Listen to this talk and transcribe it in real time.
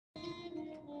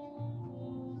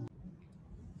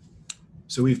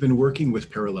So we've been working with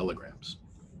parallelograms,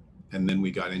 and then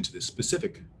we got into the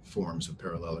specific forms of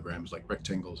parallelograms like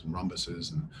rectangles and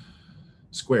rhombuses and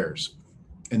squares.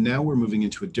 And now we're moving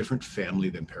into a different family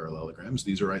than parallelograms.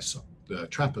 These are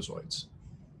trapezoids.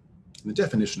 And the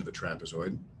definition of a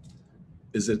trapezoid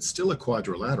is that it's still a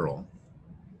quadrilateral,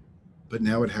 but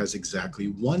now it has exactly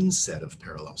one set of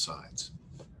parallel sides,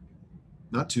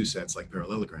 not two sets like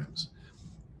parallelograms.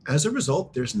 As a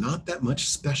result, there's not that much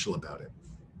special about it.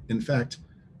 In fact,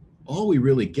 all we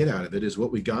really get out of it is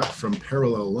what we got from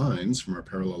parallel lines, from our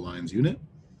parallel lines unit,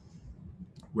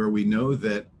 where we know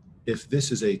that if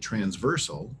this is a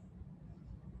transversal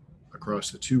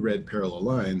across the two red parallel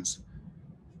lines,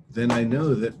 then I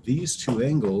know that these two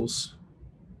angles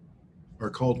are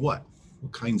called what?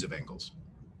 What kinds of angles?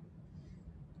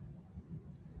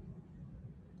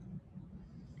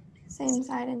 Same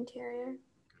side interior.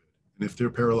 And if they're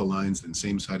parallel lines, then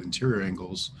same side interior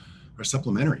angles are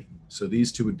supplementary. So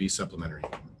these two would be supplementary.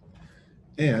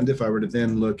 And if I were to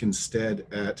then look instead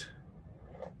at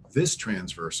this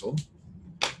transversal,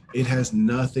 it has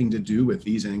nothing to do with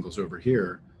these angles over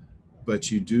here,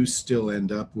 but you do still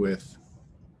end up with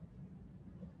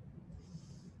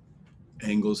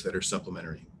angles that are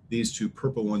supplementary. These two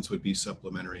purple ones would be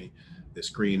supplementary. This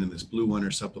green and this blue one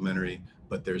are supplementary,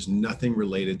 but there's nothing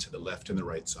related to the left and the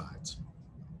right sides.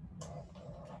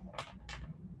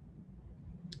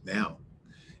 Now,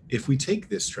 if we take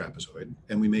this trapezoid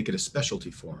and we make it a specialty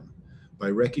form by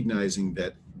recognizing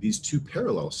that these two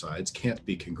parallel sides can't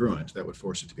be congruent, that would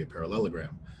force it to be a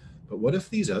parallelogram. But what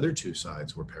if these other two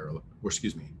sides were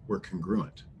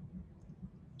congruent?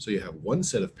 So you have one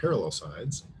set of parallel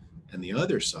sides and the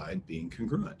other side being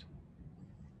congruent.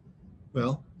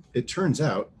 Well, it turns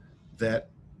out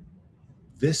that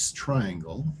this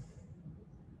triangle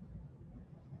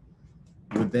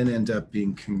would then end up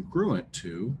being congruent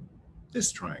to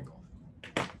this triangle.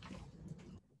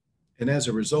 And as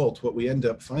a result, what we end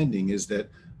up finding is that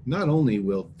not only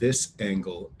will this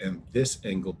angle and this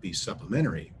angle be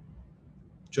supplementary,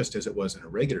 just as it was in a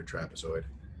regular trapezoid,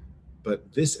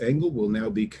 but this angle will now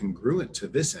be congruent to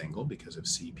this angle because of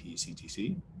CP,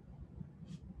 CTC,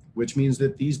 which means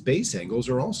that these base angles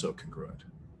are also congruent.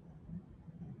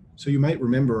 So you might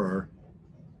remember our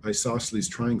isosceles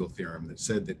triangle theorem that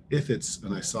said that if it's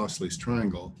an isosceles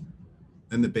triangle,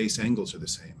 then the base angles are the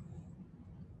same.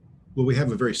 Well, we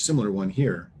have a very similar one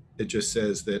here. It just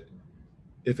says that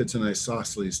if it's an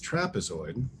isosceles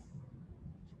trapezoid,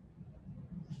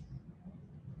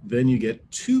 then you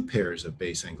get two pairs of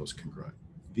base angles congruent.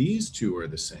 These two are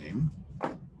the same,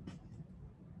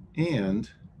 and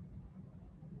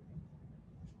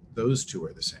those two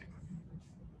are the same.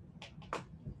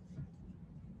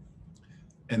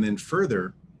 And then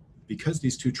further, because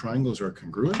these two triangles are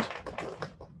congruent,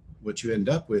 what you end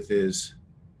up with is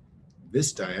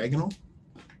this diagonal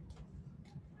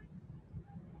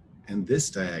and this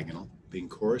diagonal being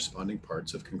corresponding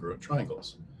parts of congruent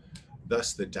triangles.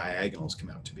 Thus, the diagonals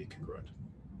come out to be congruent.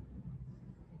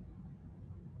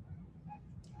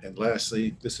 And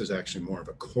lastly, this is actually more of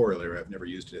a corollary. I've never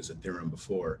used it as a theorem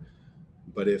before.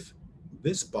 But if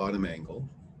this bottom angle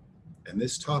and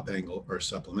this top angle are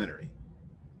supplementary,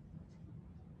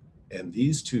 and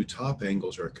these two top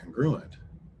angles are congruent,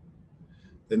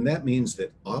 then that means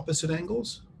that opposite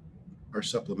angles are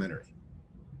supplementary,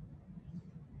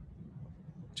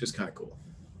 which is kind of cool.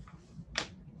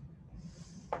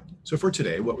 So for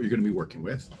today, what we're going to be working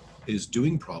with is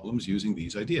doing problems using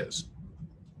these ideas.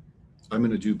 I'm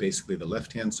going to do basically the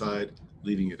left-hand side,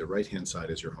 leaving you the right-hand side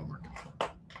as your homework.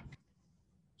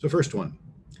 So first one,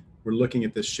 we're looking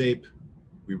at this shape.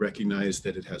 We recognize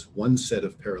that it has one set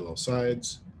of parallel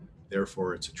sides,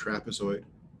 therefore it's a trapezoid.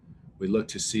 We look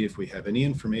to see if we have any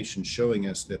information showing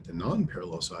us that the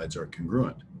non-parallel sides are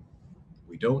congruent.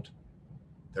 We don't,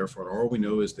 therefore all we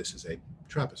know is this is a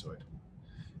trapezoid.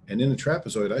 And in a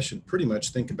trapezoid, I should pretty much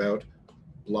think about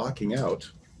blocking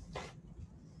out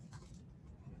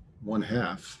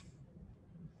 1/2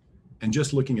 and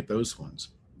just looking at those ones.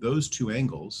 Those two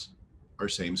angles are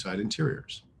same side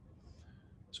interiors.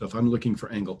 So if I'm looking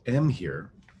for angle M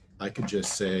here, I could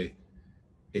just say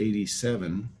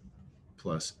 87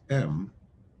 plus M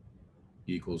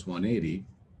equals 180.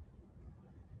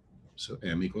 So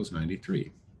M equals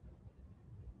 93.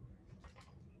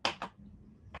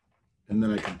 And then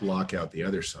I could block out the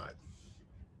other side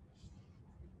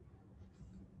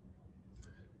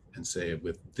and say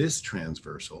with this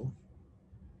transversal,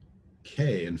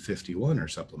 K and 51 are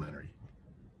supplementary.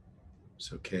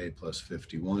 So K plus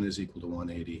 51 is equal to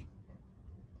 180.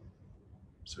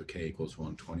 So K equals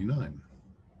 129.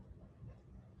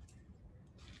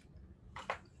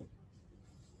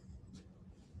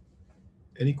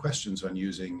 any questions on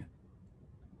using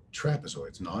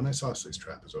trapezoids, non-isosceles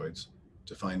trapezoids,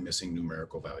 to find missing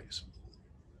numerical values?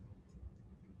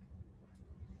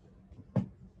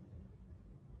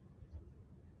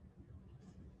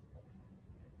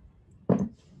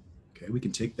 Okay, we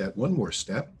can take that one more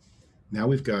step. Now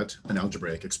we've got an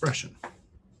algebraic expression.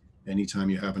 Anytime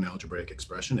you have an algebraic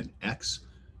expression, an x,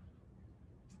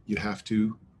 you have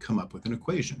to come up with an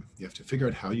equation. You have to figure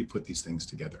out how you put these things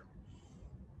together.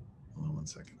 Hold on one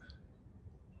second.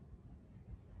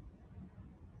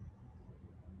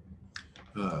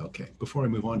 Okay, before I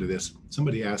move on to this,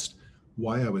 somebody asked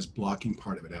why I was blocking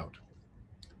part of it out.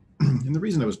 And the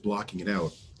reason I was blocking it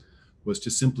out was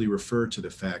to simply refer to the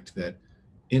fact that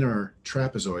in our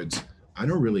trapezoids, I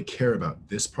don't really care about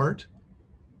this part.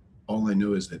 All I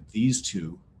know is that these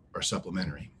two are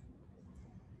supplementary.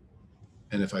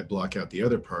 And if I block out the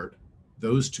other part,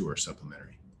 those two are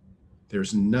supplementary.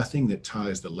 There's nothing that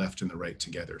ties the left and the right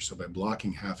together. So by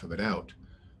blocking half of it out,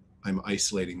 I'm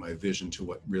isolating my vision to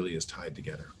what really is tied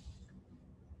together.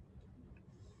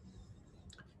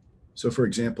 So for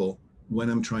example, when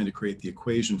I'm trying to create the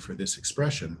equation for this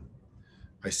expression,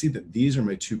 I see that these are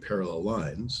my two parallel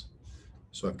lines.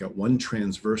 So I've got one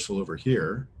transversal over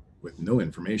here with no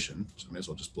information, so I may as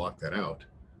well just block that out.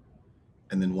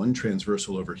 And then one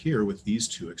transversal over here with these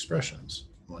two expressions.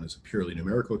 One is a purely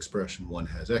numerical expression, one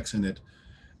has x in it,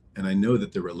 and I know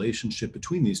that the relationship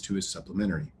between these two is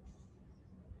supplementary.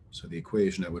 So the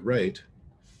equation I would write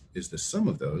is the sum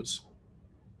of those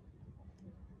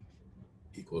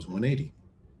equals 180.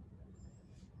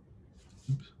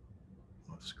 Oops,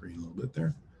 off screen a little bit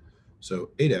there. So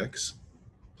 8x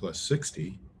plus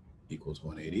 60 equals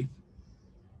 180.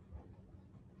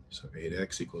 So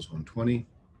 8x equals 120.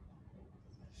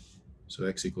 So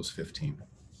x equals 15.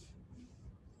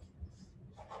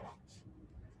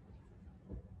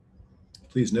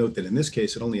 Please note that in this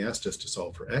case, it only asked us to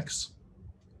solve for x.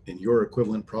 In your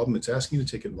equivalent problem, it's asking you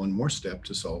to take it one more step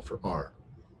to solve for r.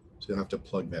 So you'll have to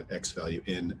plug that x value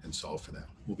in and solve for that.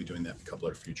 We'll be doing that in a couple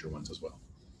of future ones as well.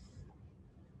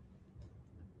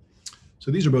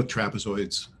 So these are both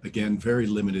trapezoids. Again, very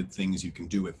limited things you can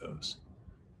do with those.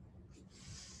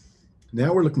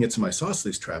 Now we're looking at some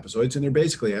isosceles trapezoids, and they're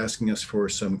basically asking us for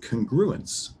some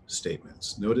congruence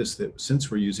statements. Notice that since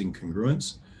we're using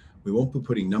congruence, we won't be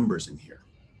putting numbers in here,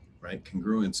 right?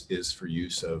 Congruence is for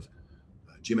use of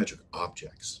geometric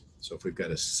objects. So if we've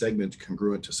got a segment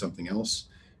congruent to something else,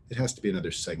 it has to be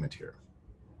another segment here.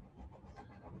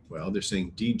 Well, they're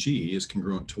saying DG is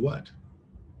congruent to what?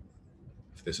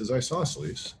 If this is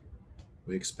isosceles,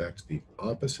 we expect the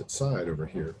opposite side over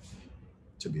here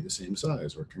to be the same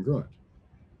size or congruent.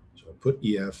 So I'll put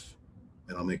EF,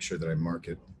 and I'll make sure that I mark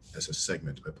it as a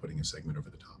segment by putting a segment over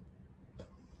the top.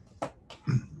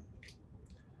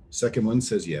 Second one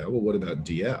says, yeah, well, what about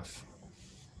DF?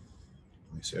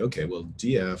 We say, okay, well,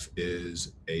 DF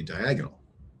is a diagonal.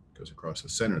 It goes across the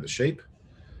center of the shape.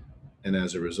 And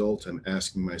as a result, I'm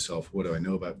asking myself, what do I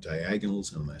know about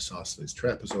diagonals in an isosceles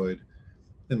trapezoid?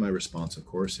 And my response, of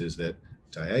course, is that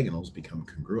diagonals become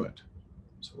congruent.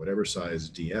 So whatever size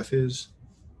DF is,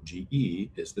 GE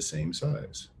is the same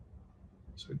size.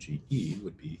 So GE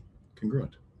would be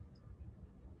congruent.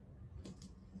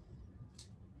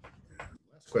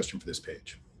 Last question for this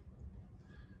page.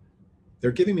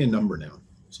 They're giving me a number now,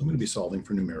 so I'm going to be solving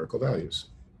for numerical values.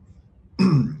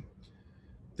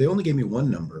 They only gave me one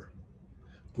number,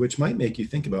 which might make you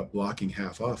think about blocking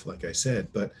half off, like I said,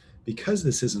 but because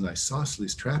this is an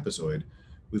isosceles trapezoid,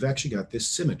 we've actually got this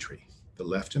symmetry. The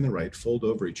left and the right fold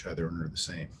over each other and are the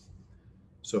same.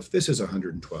 So if this is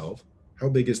 112, how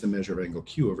big is the measure of angle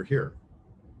Q over here?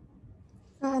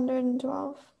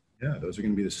 112. Yeah, those are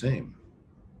going to be the same.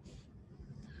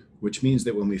 Which means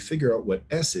that when we figure out what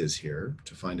S is here,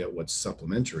 to find out what's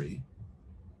supplementary,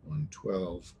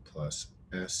 112 plus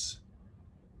S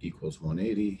equals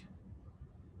 180,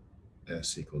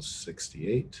 S equals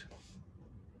 68.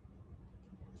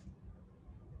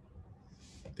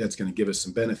 That's going to give us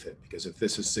some benefit, because if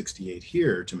this is 68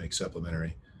 here to make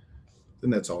supplementary, then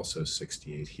that's also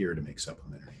 68 here to make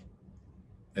supplementary.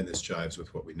 And this jives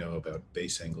with what we know about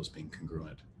base angles being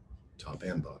congruent, top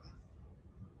and bottom.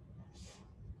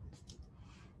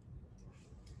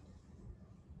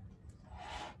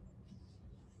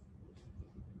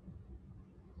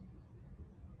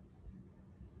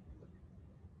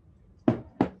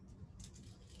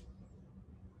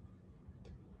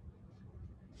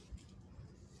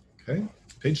 Okay,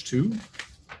 page 2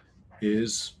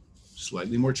 is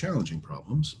slightly more challenging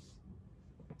problems.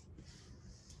 We'll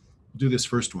do this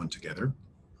first one together.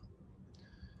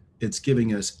 it's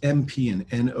giving us MP and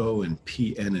NO and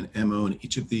PN and MO, and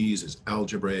each of these is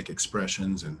algebraic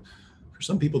expressions. And for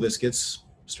some people, this gets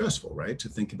stressful, right? To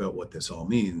think about what this all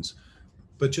means,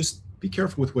 but just be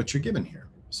careful with what you're given here.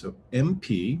 So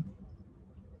MP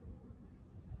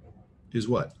is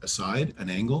what? A side, an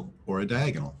angle, or a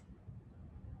diagonal?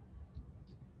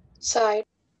 Side.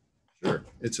 Sure,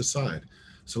 it's a side.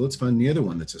 So let's find the other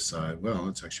one that's a side. Well,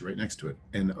 it's actually right next to it,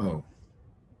 NO.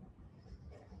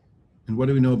 And what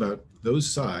do we know about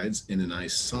those sides in an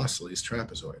isosceles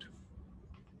trapezoid?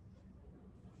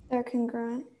 They're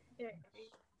congruent.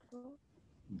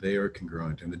 They are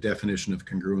congruent. And the definition of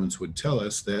congruence would tell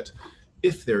us that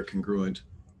if they're congruent,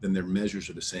 then their measures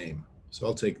are the same. So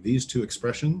I'll take these two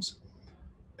expressions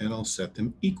and I'll set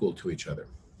them equal to each other.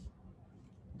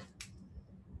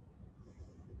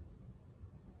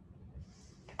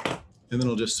 And then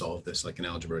I'll just solve this like an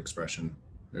algebra expression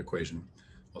or equation.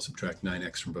 I'll subtract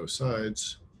 9x from both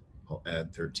sides. I'll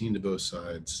add 13 to both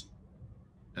sides.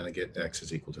 And I get x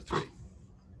is equal to 3.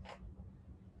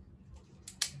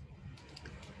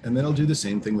 And then I'll do the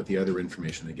same thing with the other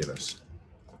information they give us.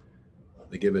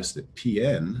 They give us that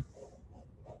Pn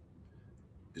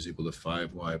is equal to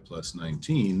 5y plus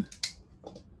 19,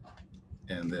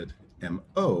 and that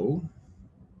MO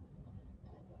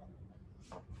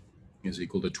is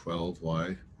equal to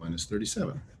 12y minus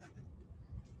 37.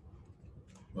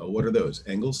 Well, what are those?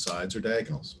 Angles, sides, or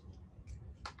diagonals?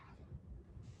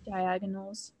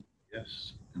 Diagonals.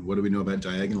 Yes. And what do we know about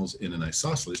diagonals in an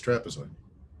isosceles trapezoid?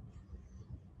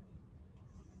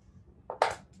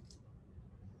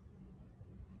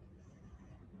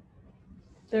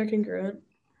 They're congruent.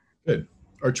 Good.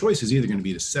 Our choice is either going to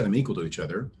be to set them equal to each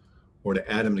other or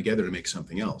to add them together to make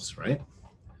something else, right?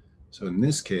 So in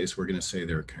this case, we're going to say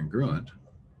they're congruent.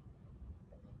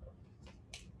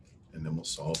 And then we'll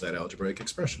solve that algebraic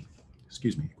expression,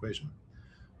 equation.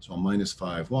 So I'll minus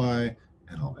 5y,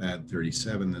 and I'll add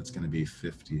 37. That's going to be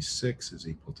 56 is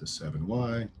equal to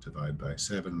 7y. Divide by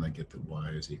 7, and I get that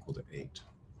y is equal to 8.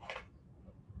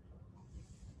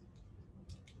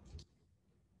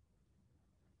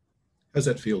 How's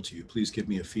that feel to you? Please give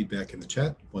me a feedback in the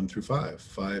chat, 1 through 5.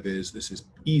 5 is, this is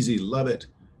easy, love it.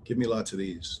 Give me lots of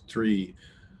these. 3,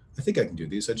 I think I can do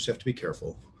these. I just have to be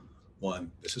careful. 1,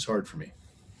 this is hard for me.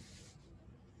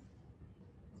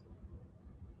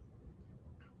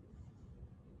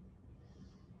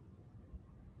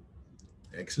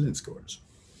 Excellent scores.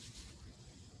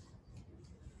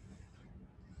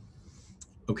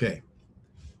 Okay.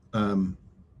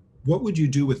 What would you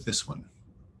do with this one?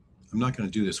 I'm not going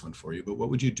to do this one for you, but what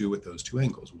would you do with those two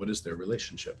angles? What is their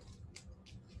relationship?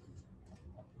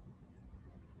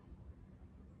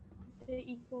 They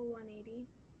equal 180.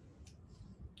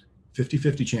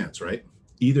 50-50 chance, right?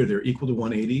 Either they're equal to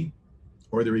 180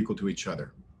 or they're equal to each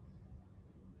other.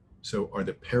 So are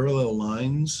the parallel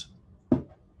lines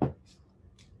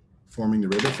forming the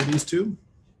rivet for these two?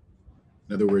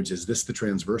 In other words, is this the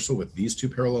transversal with these two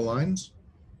parallel lines?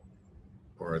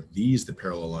 Or are these the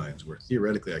parallel lines where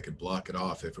theoretically I could block it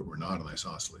off if it were not an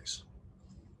isosceles?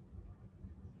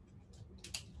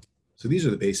 So these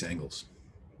are the base angles.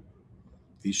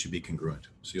 These should be congruent.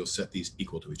 So you'll set these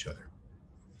equal to each other.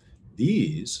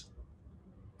 These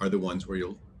are the ones where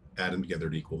you'll add them together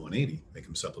to equal 180, make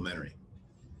them supplementary,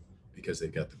 because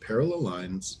they've got the parallel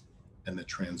lines and the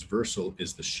transversal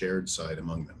is the shared side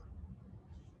among them.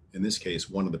 In this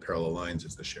case, one of the parallel lines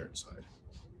is the shared side.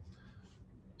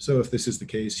 So if this is the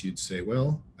case, you'd say,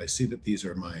 well, I see that these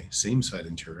are my same side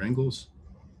interior angles.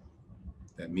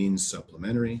 That means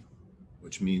supplementary,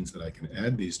 which means that I can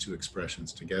add these two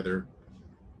expressions together,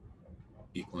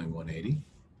 equaling 180,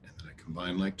 and then I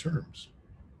combine like terms.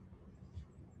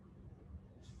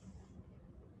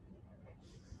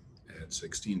 Add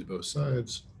 16 to both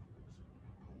sides.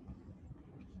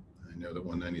 I know that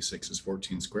 196 is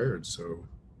 14 squared, so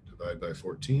divide by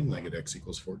 14, I get x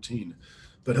equals 14.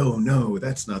 But oh no,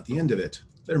 that's not the end of it.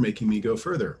 They're making me go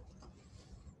further.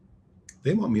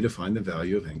 They want me to find the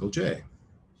value of angle J.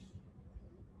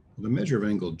 Well, the measure of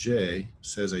angle J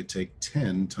says I take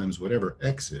 10 times whatever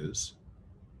x is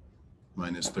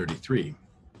minus 33.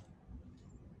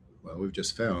 Well, we've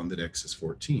just found that x is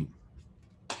 14.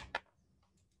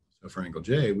 So for angle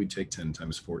J, we'd take 10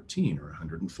 times 14, or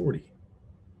 140,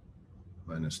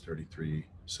 minus 33.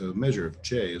 So the measure of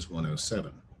J is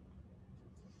 107.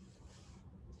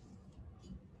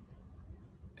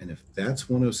 And if that's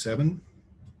 107,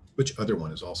 which other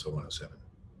one is also 107?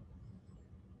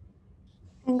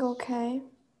 Angle K.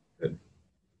 Good.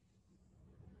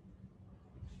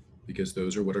 Because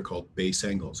those are what are called base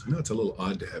angles. I know it's a little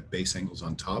odd to have base angles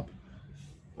on top,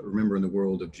 but remember in the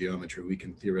world of geometry, we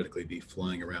can theoretically be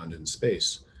flying around in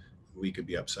space. we could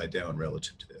be upside down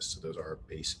relative to this. So those are our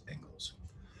base angles.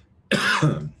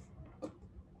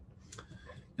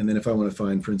 And then if I want to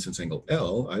find, for instance, angle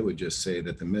L, I would just say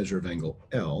that the measure of angle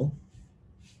L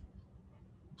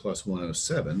plus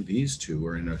 107, these two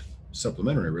are in a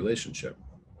supplementary relationship.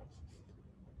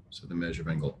 So the measure of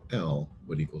angle L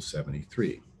would equal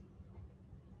 73.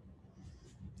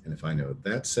 And if I know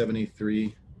that's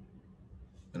 73,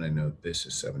 then I know this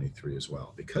is 73 as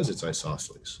well, because it's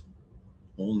isosceles,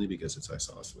 only because it's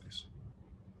isosceles.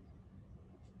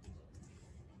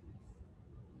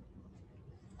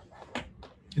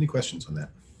 Any questions on that?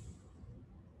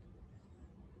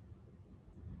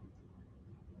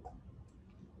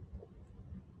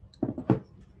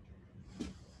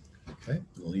 Okay,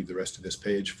 we'll leave the rest of this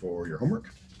page for your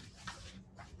homework.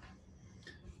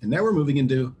 And now we're moving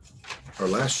into our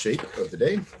last shape of the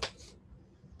day.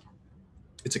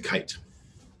 It's a kite.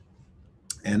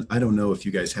 And I don't know if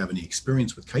you guys have any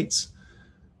experience with kites.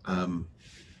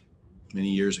 Many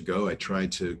years ago, I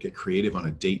tried to get creative on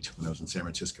a date when I was in San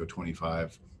Francisco,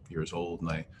 25 years old,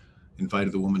 and I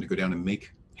invited the woman to go down and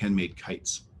make handmade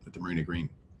kites at the Marina Green.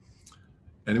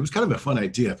 And it was kind of a fun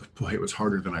idea, but boy, it was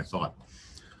harder than I thought.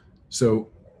 So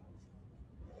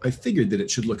I figured that it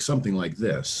should look something like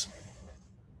this.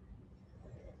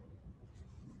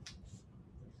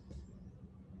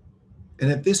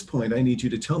 And at this point, I need you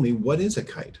to tell me, what is a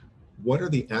kite? What are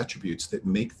the attributes that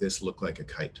make this look like a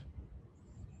kite?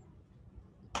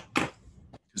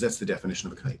 Because that's the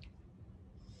definition of a kite.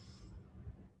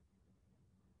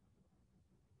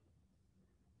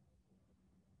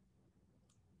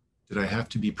 Did I have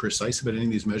to be precise about any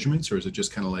of these measurements, or is it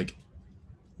just kind of like,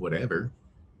 whatever?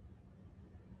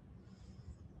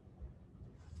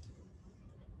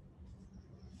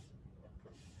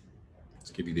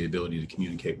 Let's give you the ability to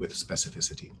communicate with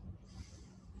specificity.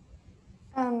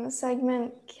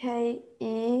 Segment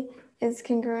KE is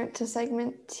congruent to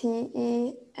segment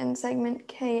TE, and segment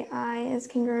KI is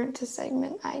congruent to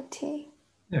segment IT.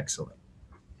 Excellent.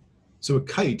 So a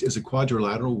kite is a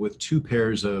quadrilateral with two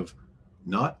pairs of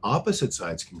not opposite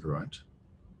sides congruent,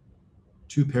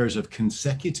 two pairs of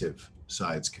consecutive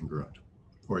sides congruent,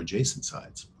 or adjacent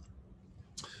sides.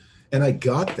 And I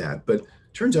got that, but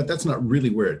turns out that's not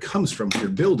really where it comes from when you're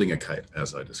building a kite,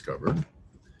 as I discovered.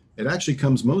 It actually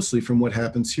comes mostly from what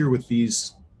happens here with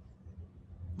these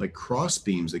like cross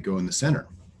beams that go in the center.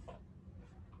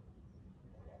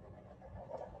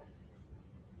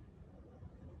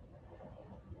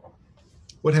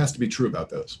 What has to be true about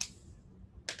those?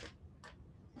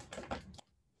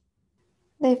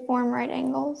 They form right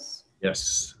angles.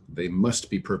 Yes, they must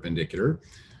be perpendicular,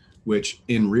 which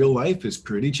in real life is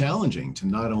pretty challenging to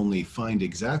not only find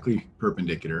exactly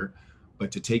perpendicular,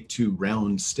 but to take two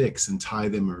round sticks and tie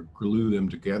them or glue them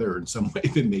together in some way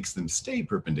that makes them stay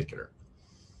perpendicular.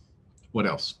 What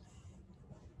else?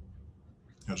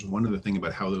 There's one other thing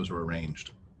about how those are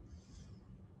arranged.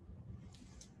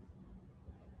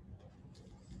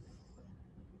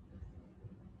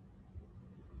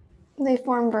 They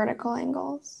form vertical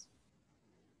angles.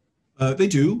 They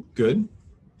do, good.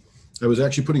 I was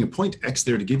actually putting a point X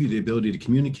there to give you the ability to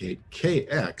communicate.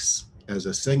 KX as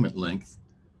a segment length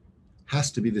has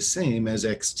to be the same as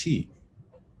XT.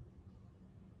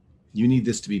 You need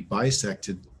this to be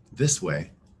bisected this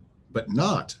way, but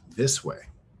not this way,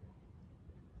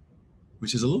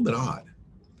 which is a little bit odd.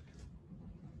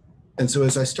 And so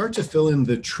as I start to fill in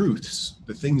the truths,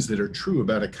 the things that are true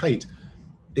about a kite,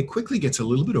 it quickly gets a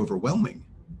little bit overwhelming.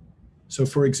 So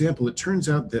for example, it turns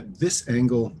out that this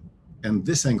angle and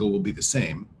this angle will be the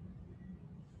same,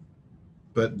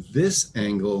 but this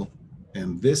angle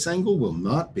and this angle will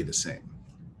not be the same.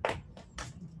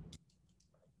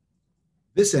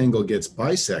 This angle gets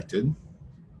bisected,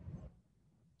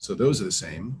 so those are the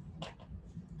same,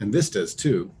 and this does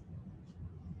too,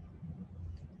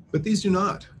 but these do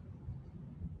not.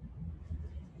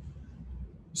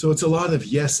 So it's a lot of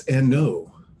yes and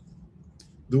no.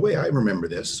 The way I remember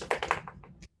this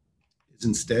is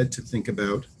instead to think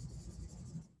about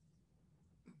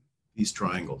these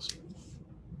triangles.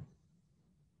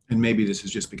 And maybe this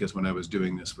is just because when I was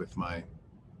doing this with my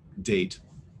date,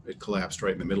 it collapsed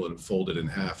right in the middle and it folded in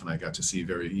half, and I got to see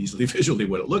very easily visually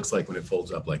what it looks like when it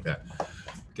folds up like that.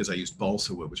 Because I used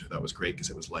balsa wood, which I thought was great because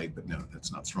it was light, but no,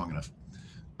 that's not strong enough.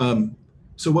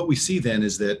 So what we see then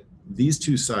is that these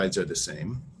two sides are the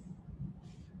same.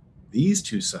 These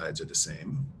two sides are the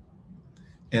same.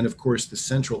 And of course, the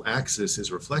central axis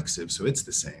is reflexive, so it's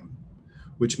the same,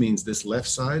 which means this left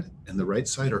side and the right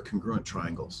side are congruent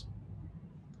triangles,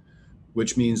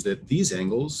 which means that these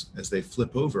angles, as they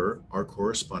flip over, are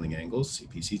corresponding angles,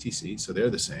 CP, CTC, so they're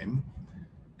the same.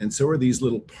 And so are these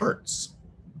little parts.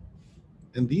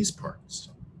 and these parts.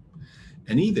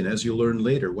 And even, as you'll learn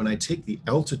later, when I take the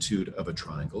altitude of a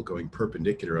triangle going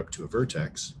perpendicular up to a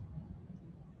vertex,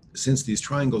 since these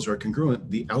triangles are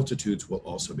congruent, the altitudes will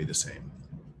also be the same.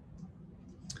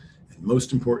 And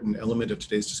most important element of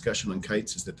today's discussion on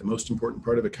kites is that the most important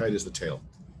part of a kite is the tail.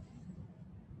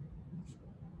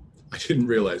 I didn't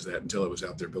realize that until I was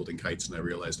out there building kites, and I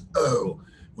realized, oh,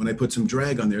 when I put some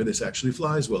drag on there, this actually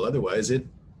flies well. Otherwise, it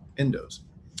endos.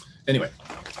 Anyway,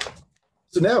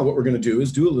 so now what we're going to do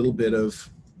is do a little bit of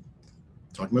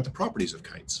talking about the properties of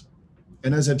kites.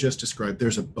 And as I've just described,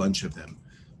 there's a bunch of them,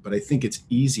 but I think it's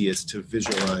easiest to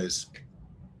visualize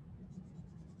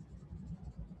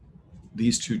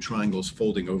these two triangles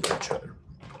folding over each other.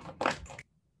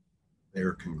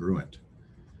 They're congruent.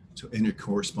 So any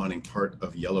corresponding part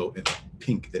of yellow and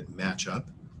pink that match up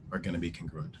are going to be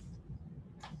congruent.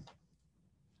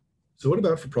 So what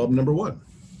about for problem number 1?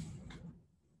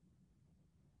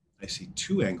 I see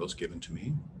 2 angles given to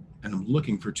me, and I'm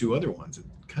looking for 2 other ones. It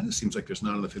kind of seems like there's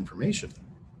not enough information.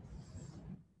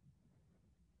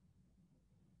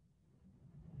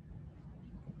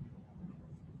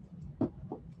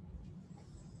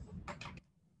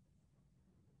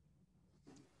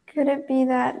 Could it be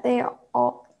that they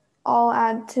all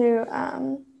add to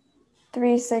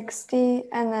 360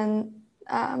 and then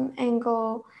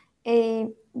angle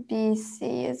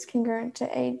ABC is congruent to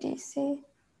ADC?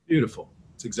 Beautiful.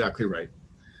 That's exactly right.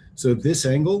 So this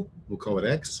angle, we'll call it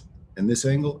X, and this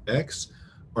angle, X,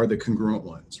 are the congruent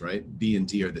ones, right? B and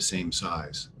D are the same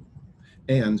size.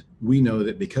 And we know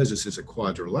that because this is a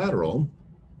quadrilateral,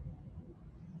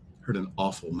 heard an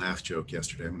awful math joke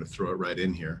yesterday. I'm going to throw it right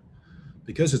in here.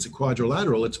 Because it's a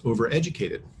quadrilateral, it's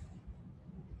overeducated.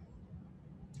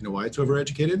 You know why it's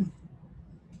overeducated?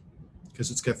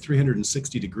 Because it's got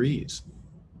 360 degrees.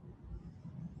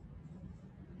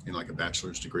 In like a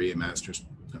bachelor's degree, a master's.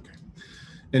 Okay.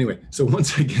 Anyway, so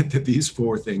once I get that these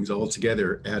 4 things all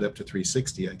together add up to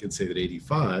 360, I can say that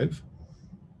 85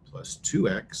 plus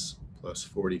 2x plus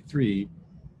 43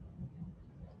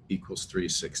 equals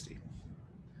 360.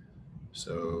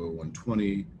 So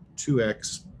 120,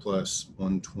 2x plus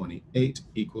 128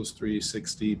 equals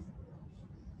 360,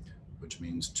 which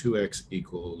means 2x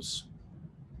equals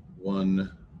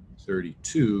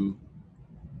 132.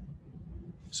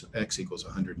 So x equals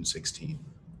 116.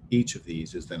 Each of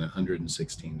these is then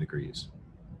 116 degrees.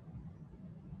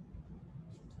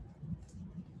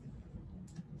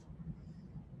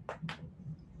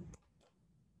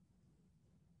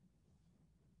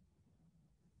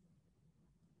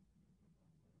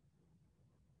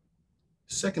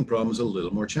 Second problem is a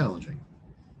little more challenging.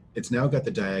 It's now got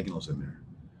the diagonals in there,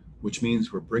 which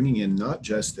means we're bringing in not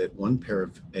just that one pair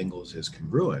of angles is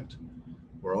congruent,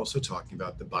 we're also talking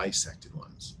about the bisected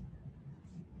ones.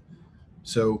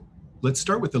 So let's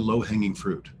start with the low-hanging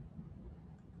fruit.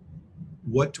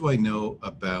 What do I know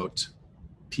about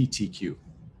PTQ?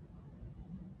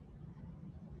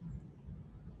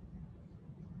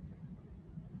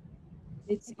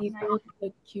 It's equal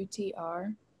to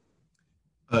QTR.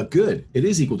 Good. It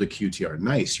is equal to QTR.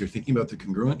 Nice. You're thinking about the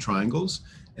congruent triangles.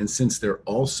 And since they're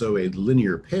also a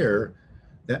linear pair,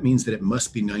 that means that it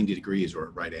must be 90 degrees or a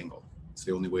right angle. It's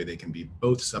the only way they can be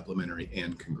both supplementary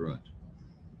and congruent.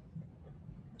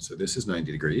 So this is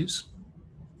 90 degrees.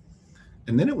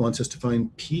 And then it wants us to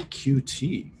find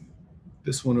PQT,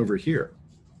 this one over here.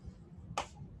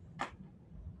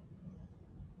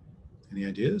 Any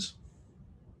ideas?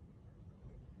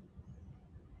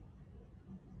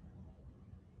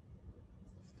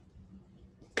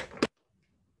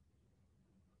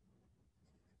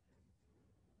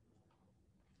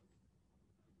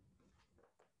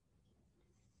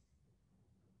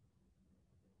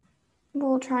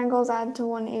 Well, triangles add to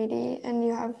 180 and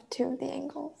you have 2 of the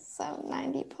angles. So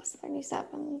 90 plus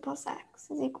 37 plus x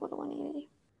is equal to 180.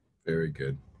 Very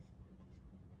good.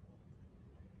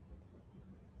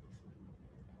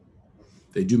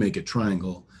 They do make a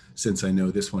triangle. Since I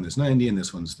know this one is 90 and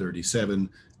this one's 37,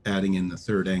 adding in the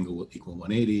third angle will equal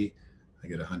 180. I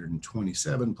get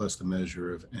 127 plus the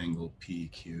measure of angle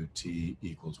PQT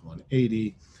equals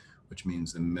 180, which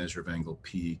means the measure of angle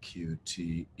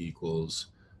PQT equals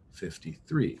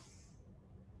 53.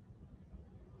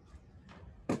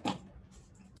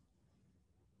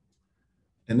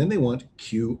 And then they want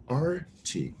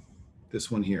QRT,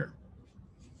 this one here.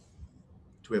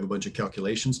 Do we have a bunch of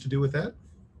calculations to do with that?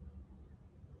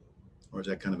 Or is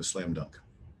that kind of a slam dunk?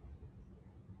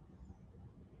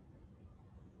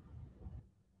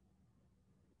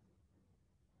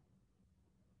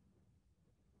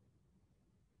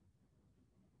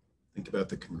 Think about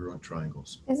the congruent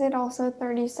triangles. Is it also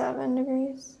 37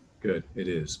 degrees? Good, it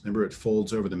is. Remember, it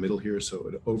folds over the middle here, so it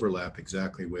would overlap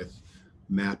exactly with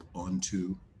map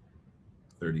onto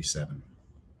 37.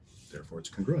 Therefore, it's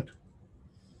congruent.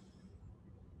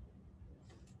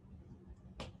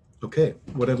 Okay,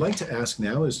 what I'd like to ask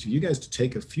now is for you guys to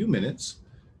take a few minutes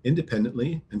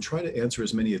independently and try to answer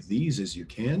as many of these as you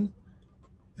can,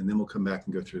 and then we'll come back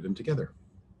and go through them together.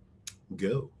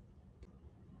 Go.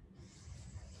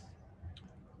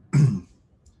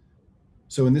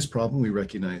 So in this problem, we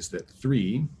recognize that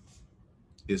 3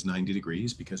 is 90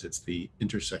 degrees because it's the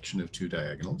intersection of two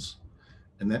diagonals.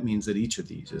 And that means that each of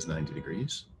these is 90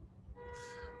 degrees.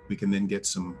 We can then get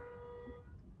some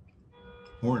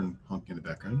horn honking in the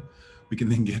background. We can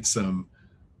then get some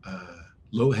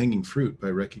low-hanging fruit by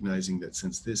recognizing that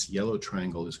since this yellow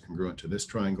triangle is congruent to this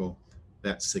triangle,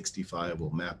 that 65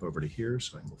 will map over to here.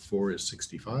 So angle 4 is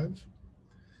 65.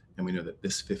 And we know that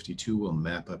this 52 will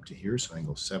map up to here. So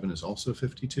angle 7 is also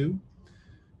 52.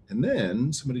 And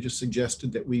then somebody just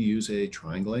suggested that we use a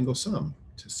triangle angle sum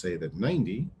to say that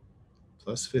 90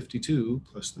 plus 52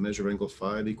 plus the measure of angle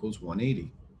 5 equals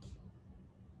 180.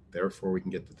 Therefore, we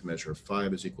can get that the measure of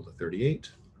 5 is equal to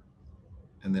 38.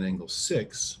 And then angle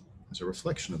 6, as a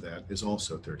reflection of that, is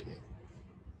also 38.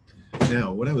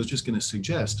 Now, what I was just going to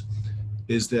suggest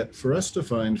is that for us to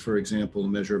find, for example, the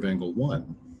measure of angle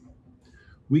 1,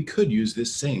 we could use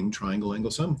this same triangle angle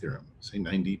sum theorem, say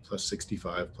 90 plus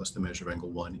 65 plus the measure of angle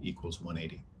 1 equals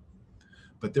 180.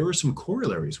 But there were some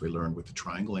corollaries we learned with the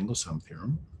triangle angle sum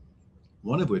theorem,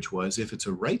 one of which was if it's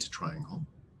a right triangle,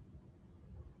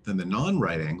 then the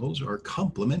non-right angles are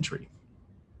complementary.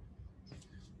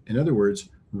 In other words,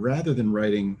 rather than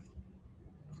writing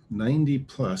 90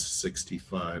 plus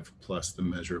 65 plus the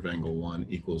measure of angle 1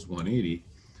 equals 180,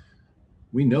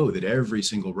 we know that every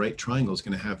single right triangle is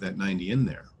going to have that 90 in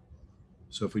there.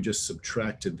 So if we just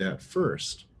subtracted that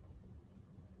first,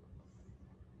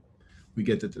 we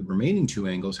get that the remaining two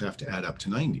angles have to add up to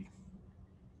 90.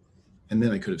 And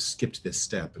then I could have skipped this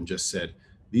step and just said,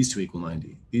 these two equal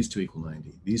 90, these two equal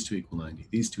 90, these two equal 90,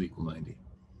 these two equal 90,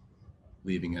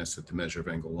 leaving us that the measure of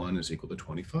angle 1 is equal to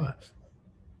 25.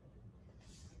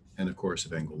 And of course,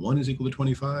 if angle 1 is equal to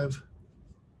 25,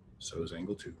 so is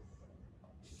angle 2.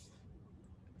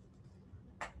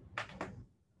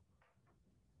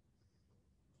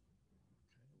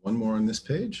 One more on this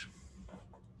page.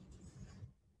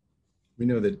 We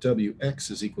know that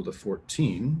WX is equal to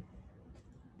 14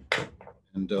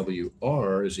 and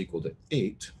WR is equal to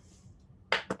 8.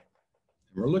 And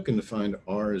we're looking to find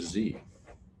RZ.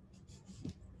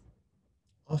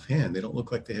 Offhand, they don't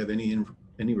look like they have any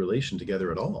relation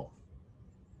together at all.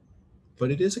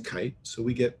 But it is a kite, so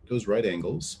we get those right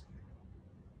angles.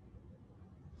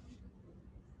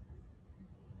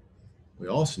 We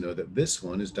also know that this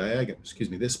one is diagonal,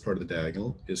 this part of the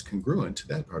diagonal is congruent to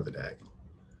that part of the diagonal.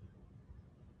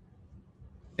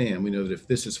 And we know that if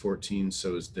this is 14,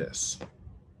 so is this.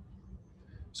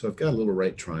 So I've got a little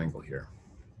right triangle here.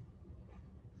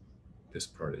 This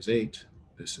part is 8,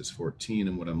 this is 14,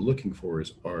 and what I'm looking for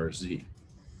is RZ.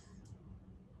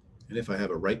 And if I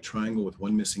have a right triangle with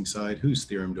one missing side, whose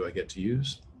theorem do I get to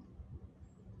use?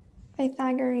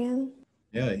 Pythagorean.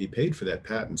 Yeah, he paid for that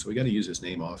patent, so we got to use his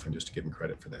name often just to give him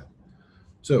credit for that.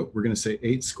 So we're going to say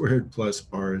 8 squared plus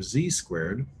RZ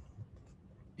squared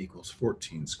equals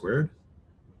 14 squared.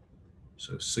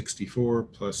 So 64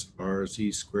 plus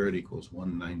RZ squared equals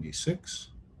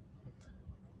 196.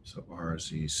 So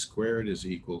RZ squared is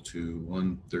equal to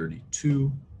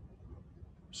 132.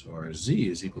 So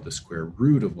RZ is equal to square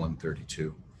root of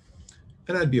 132.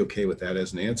 And I'd be okay with that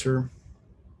as an answer.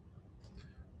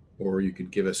 Or you could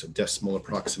give us a decimal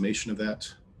approximation of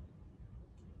that.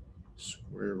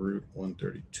 Square root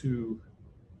 132,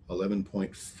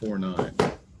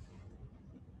 11.49.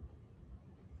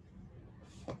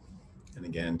 And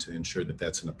again, to ensure that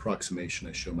that's an approximation,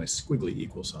 I show my squiggly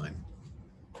equal sign.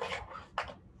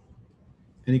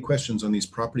 Any questions on these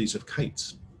properties of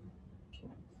kites?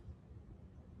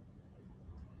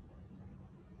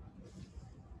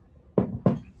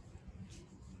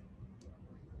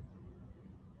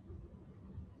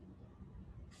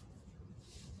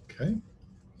 Okay.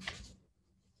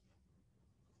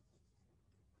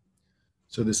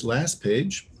 So this last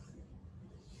page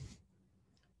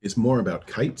is more about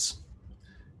kites,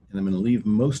 and I'm going to leave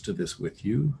most of this with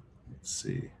you. Let's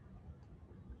see.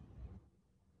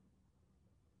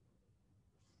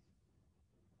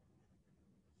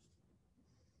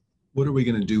 What are we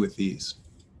going to do with these?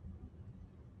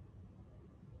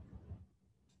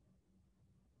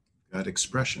 Got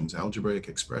expressions, algebraic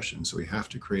expressions, so we have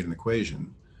to create an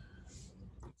equation.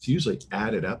 It's usually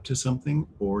added up to something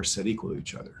or set equal to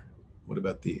each other. What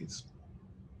about these?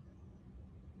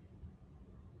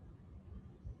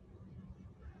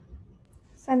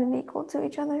 Set it equal to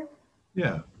each other.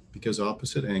 Yeah, because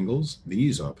opposite angles,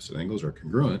 these opposite angles are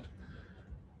congruent.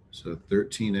 So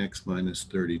 13x minus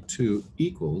 32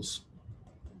 equals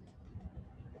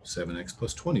 7x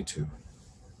plus 22.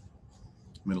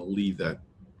 I'm going to leave that,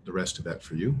 the rest of that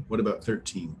for you. What about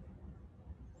 13?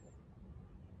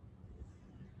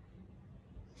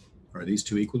 Are these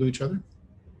two equal to each other?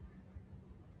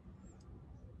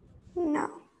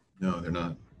 No. No, they're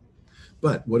not.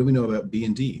 But what do we know about B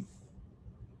and D?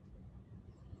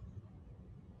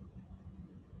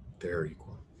 They're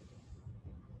equal.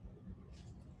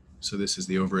 So this is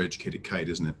the overeducated kite,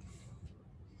 isn't it?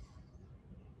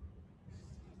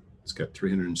 It's got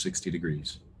 360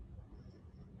 degrees.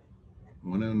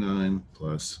 109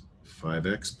 plus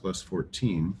 5x plus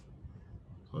 14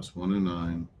 plus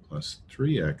 109 plus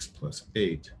 3x plus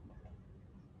 8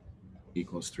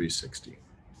 equals 360.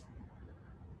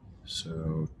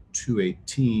 So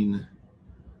 218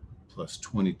 plus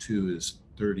 22 is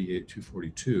 38,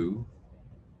 242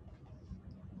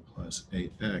 plus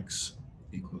 8x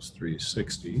equals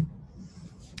 360. And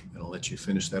I'll let you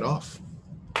finish that off.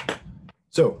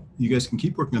 So you guys can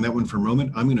keep working on that one for a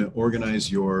moment. I'm going to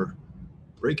organize your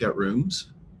breakout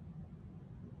rooms.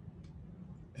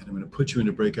 And I'm going to put you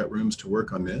into breakout rooms to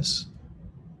work on this.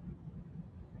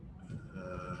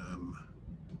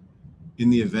 In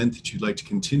the event that you'd like to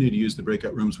continue to use the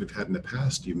breakout rooms we've had in the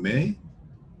past, you may.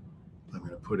 I'm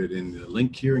going to put it in the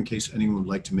link here in case anyone would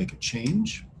like to make a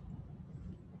change.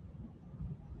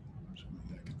 So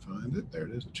I can find it. There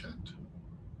it is, the chat.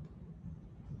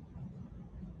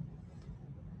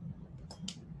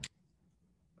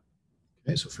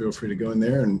 Okay, so feel free to go in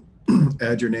there and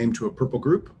add your name to a purple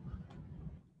group.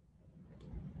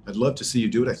 I'd love to see you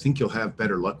do it. I think you'll have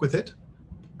better luck with it.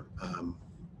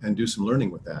 And do some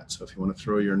learning with that. So if you want to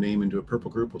throw your name into a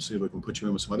purple group, we'll see if we can put you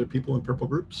in with some other people in purple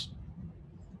groups.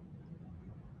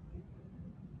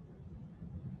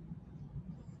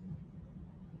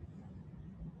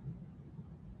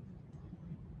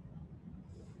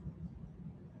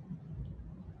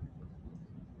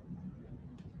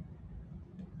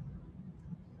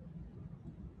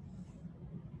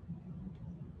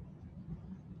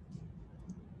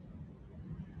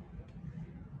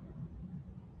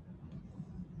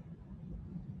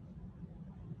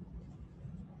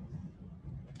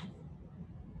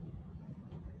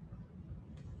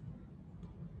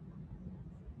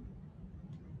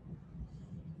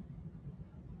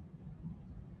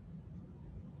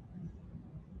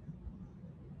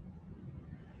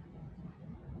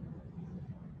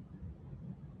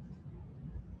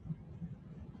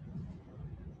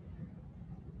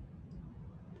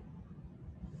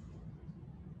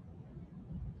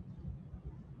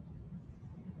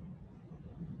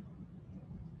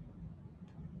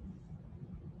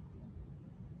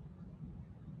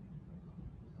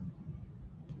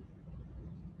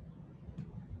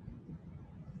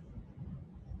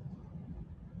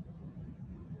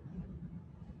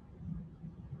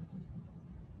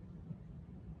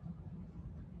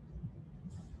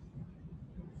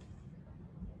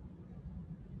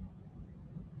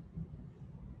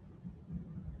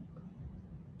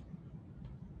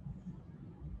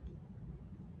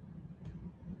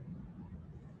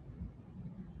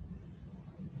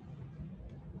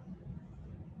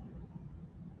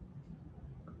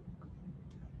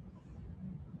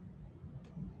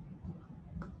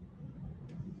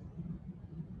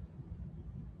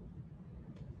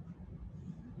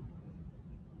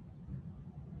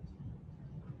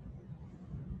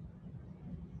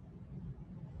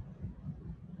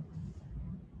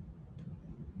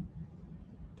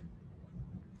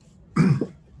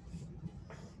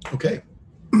 Okay,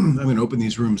 I'm going to open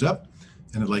these rooms up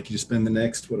and I'd like you to spend the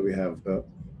next, what do we have, about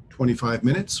 25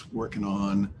 minutes working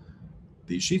on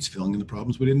these sheets, filling in the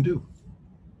problems we didn't do.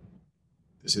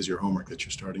 This is your homework that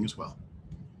you're starting as well.